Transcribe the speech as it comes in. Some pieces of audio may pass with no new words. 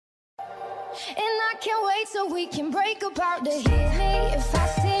And I can't wait till we can break apart to hear me if I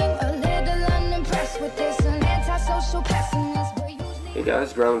seem a little unimpressed with this, an antisocial pessimist. Hey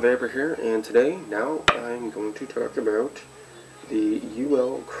guys, Ground Vapor here, and today, I'm going to talk about the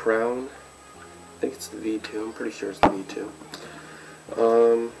Uwell Crown. I think it's the V2, I'm pretty sure it's the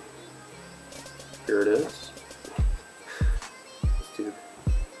V2. Here it is. Let's do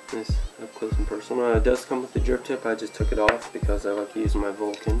this up close and personal. It does come with the drip tip. I just took it off because I like using my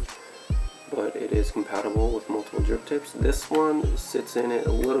Vulcan, but it is compatible with multiple drip tips. This one sits in it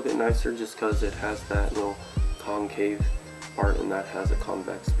a little bit nicer just because it has that little concave part, and that has a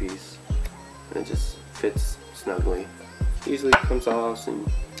convex piece, and it just fits snugly. Easily comes off, and you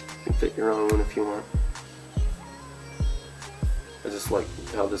can fit your own if you want. I just like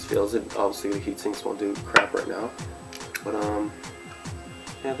how this feels. It obviously the heat sinks won't do crap right now, but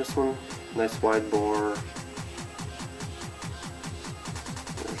yeah, this one, nice wide bore.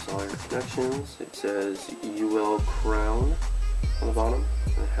 There's all your connections. It says Uwell Crown on the bottom.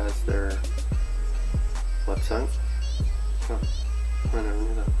 It has their website. Oh, I never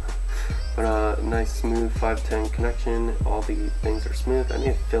knew that. But nice smooth 510 connection. All the things are smooth. I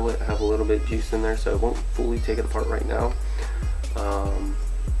need to fill it, have a little bit of juice in there, so I won't fully take it apart right now.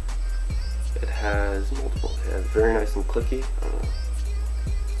 It has multiple. It has very nice and clicky.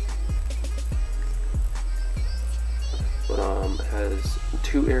 But it has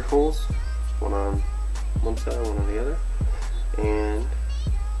 2 air holes, one on one side, one on the other, and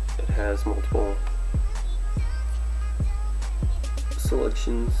it has multiple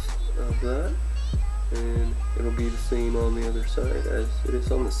selections of that, and it'll be the same on the other side as it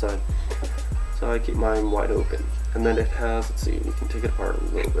is on this side. So I keep mine wide open. And then it has, let's see, you can take it apart a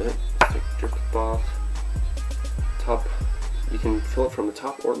little bit. Let's take the drip tip off. Top, you can fill it from the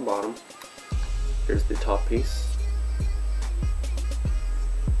top or the bottom. Here's the top piece.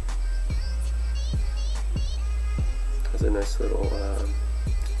 Has a nice little,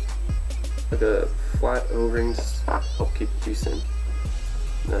 like a flat O-ring to help keep the juice in.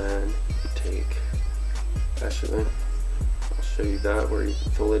 Then you take, actually, I'll show you that where you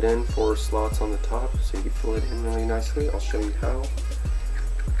can fill it in, 4 slots on the top, so you can fill it in really nicely. I'll show you how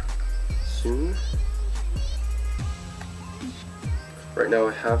soon. Right now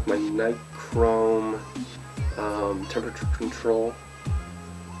I have my nichrome temperature control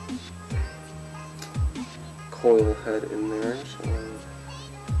coil head in there. So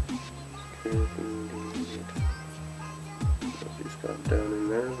down in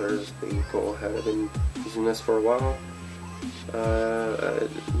there. There's the coil head. I've been using this for a while.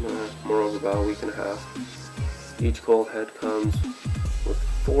 More of about a week and a half. Each coil head comes with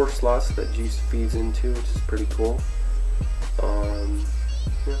 4 slots that juice feeds into, which is pretty cool.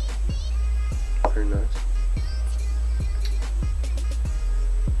 Yeah, very nice.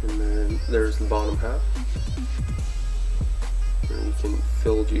 And then there's the bottom half. And you can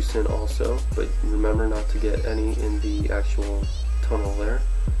fill juice in also, but remember not to get any in the actual tunnel there.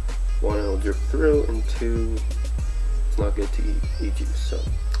 1, it'll drip through, and 2, it's not good to eat juice. So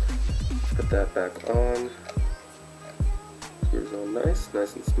let's put that back on. Screws on nice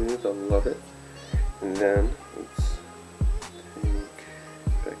and smooth. I love it. And then let's take,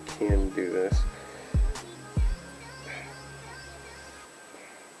 I can do this.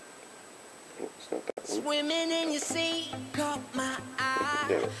 Oh, it's not that one. Swimming in your sea, caught my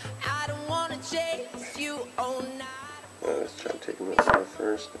eye. I don't wanna chase you all night. Let's try taking this off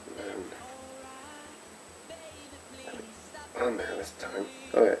first, and then on there this time.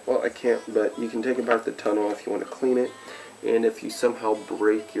 Okay, well I can't, but you can take apart the tunnel if you want to clean it, and if you somehow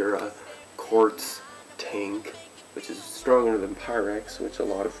break your quartz tank, which is stronger than Pyrex, which a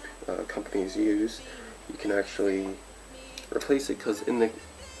lot of companies use, you can actually replace it, because in the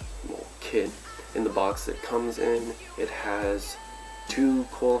kit, in the box that comes in, it has 2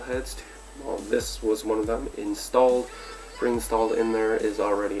 coil heads. Well, this was one of them installed. Pre-installed in there is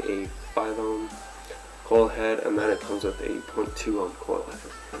already a 5 ohm coil head, and then it comes with a 0.2 ohm coil head,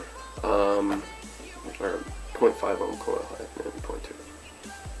 or 0.5 ohm coil head, and 0.2.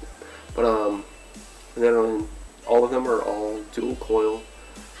 But and then all of them are all dual coil,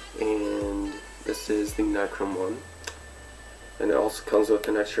 and this is the nichrome one. And it also comes with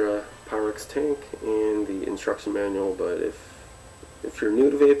an extra Pyrex tank and the instruction manual, but if you're new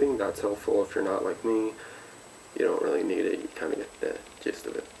to vaping, that's helpful. If you're not like me, you don't really need it. You kind of get the gist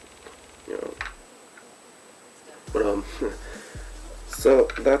of it, you know. But so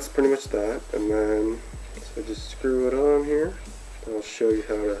that's pretty much that. And then so just screw it on here. I'll show you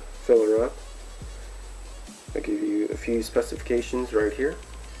how to fill her up. I'll give you a few specifications right here.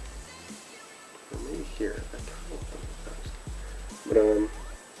 Maybe here. But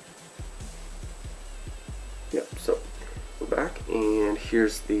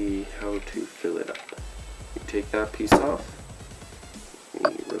here's the how to fill it up. You take that piece off. You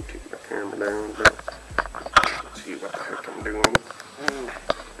rotate my camera down a bit. Let's see what the heck I'm doing.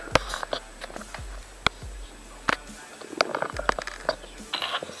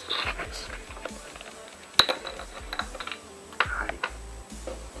 Hi.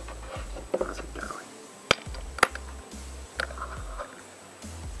 How's it going?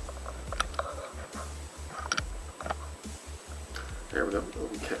 There we go.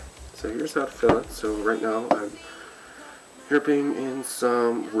 Okay. So here's how to fill it. So right now I'm dripping in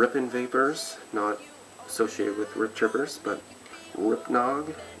some Rippin' Vapors, not associated with Rip Trippers, but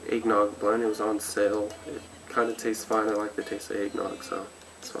Ripnog eggnog blend. It was on sale. It kind of tastes fine. I like the taste of eggnog, so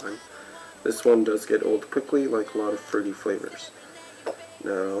it's fine. This one does get old quickly, like a lot of fruity flavors.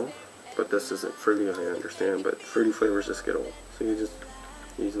 No, but this isn't fruity, I understand, but fruity flavors just get old. So you just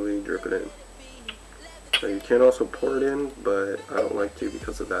easily drip it in. Now you can also pour it in, but I don't like to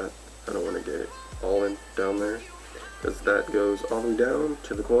because of that. I don't want to get it all in down there, because that goes all the way down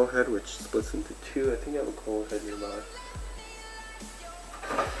to the coil head, which splits into two. I think I have a coil head nearby.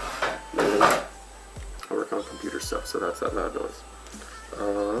 I work on computer stuff, so that's that loud noise.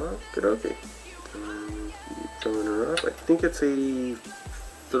 Good, okay. Filling her up. I think it's a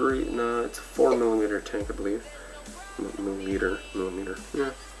 4mm tank, I believe. Millimeter.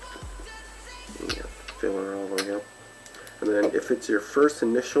 Yeah. Fill her all the way up. And then if it's your first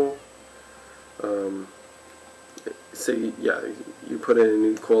initial, say, yeah, you put in a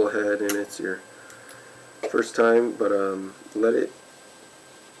new coil head and it's your first time, but let it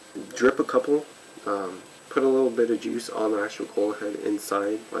drip a couple. Put a little bit of juice on the actual coil head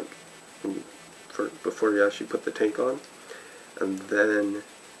inside, like before you actually put the tank on, and then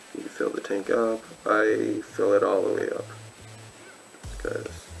you fill the tank up. I fill it all the way up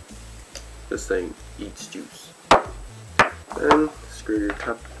because this thing eats juice. Then screw your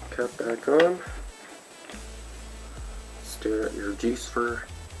top cap back on. Stare at your juice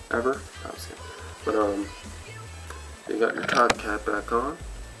forever. But you got your top cap back on,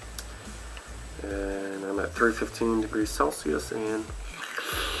 and I'm at 315 degrees Celsius, and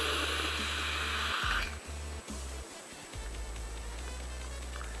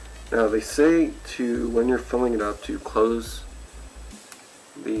now they say to, when you're filling it up, to close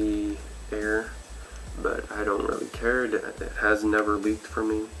the air, but I don't really care. It has never leaked for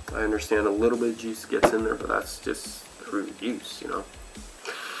me. I understand a little bit of juice gets in there, but that's just through use, you know.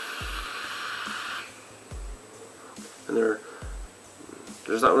 And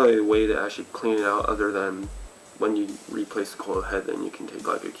there's not really a way to actually clean it out other than when you replace the coil head, then you can take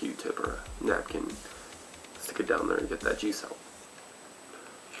like a Q-tip or a napkin, stick it down there and get that juice out.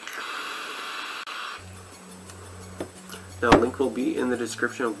 Now, a link will be in the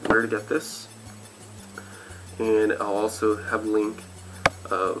description of where to get this, and I'll also have a link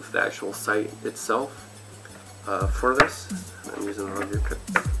of the actual site itself for this. I'm using a laundry kit.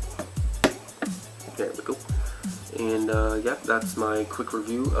 There we go. And yeah, that's my quick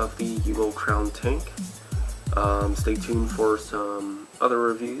review of the Uwell Crown tank. Stay tuned for some other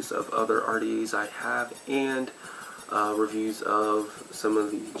reviews of other RDAs I have, and reviews of some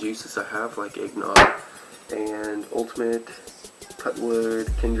of the juices I have, like eggnog and Ultimate, Cutwood,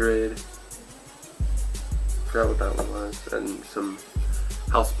 Kindred, forgot what that one was, and some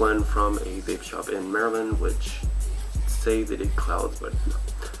house blend from a vape shop in Maryland, which say they did clouds, but no.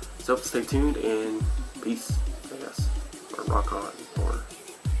 So stay tuned, and peace, I guess, or rock on, or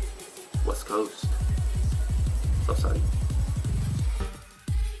West Coast, South Side.